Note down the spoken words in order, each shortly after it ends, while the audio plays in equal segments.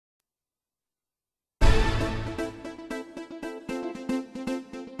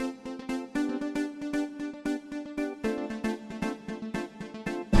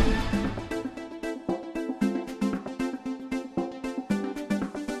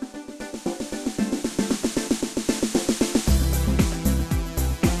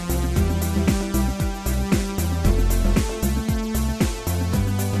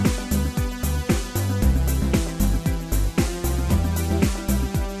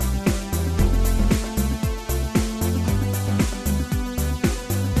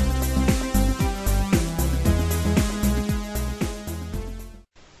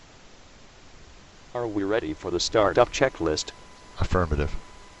ready for the startup checklist? Affirmative.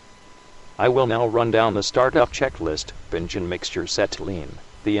 I will now run down the startup checklist. Engine mixture set to lean.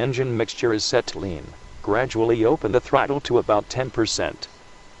 The engine mixture is set to lean. Gradually open the throttle to about 10%.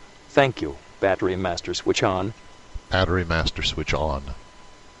 Thank you. Battery master switch on. Battery master switch on.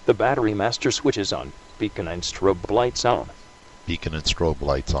 The battery master switch is on. Beacon and strobe lights on. Beacon and strobe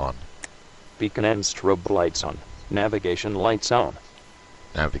lights on. Beacon and strobe lights on. Navigation lights on.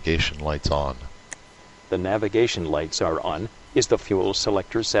 Navigation lights on. The navigation lights are on. Is the fuel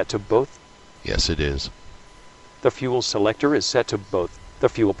selector set to both? Yes, it is. The fuel selector is set to both. The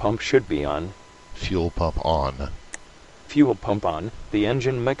fuel pump should be on. Fuel pump on. Fuel pump on. The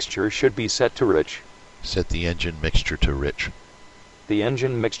engine mixture should be set to rich. Set the engine mixture to rich. The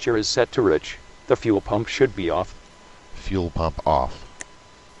engine mixture is set to rich. The fuel pump should be off. Fuel pump off.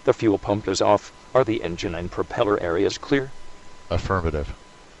 The fuel pump is off. Are the engine and propeller areas clear? Affirmative.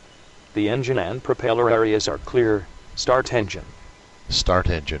 The engine and propeller areas are clear. Start engine. Start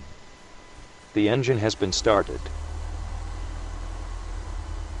engine. The engine has been started.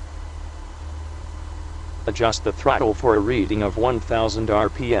 Adjust the throttle for a reading of 1000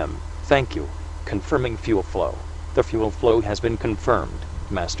 RPM. Thank you. Confirming fuel flow. The fuel flow has been confirmed.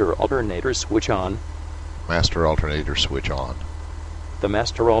 Master alternator switch on. Master alternator switch on. The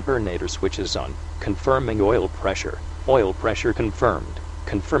master alternator switch is on. Confirming oil pressure. Oil pressure confirmed.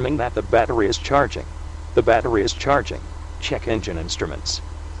 Confirming that the battery is charging. The battery is charging. Check engine instruments.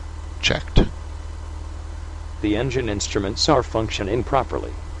 Checked. The engine instruments are functioning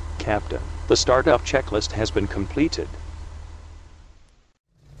properly. Captain, the startup checklist has been completed.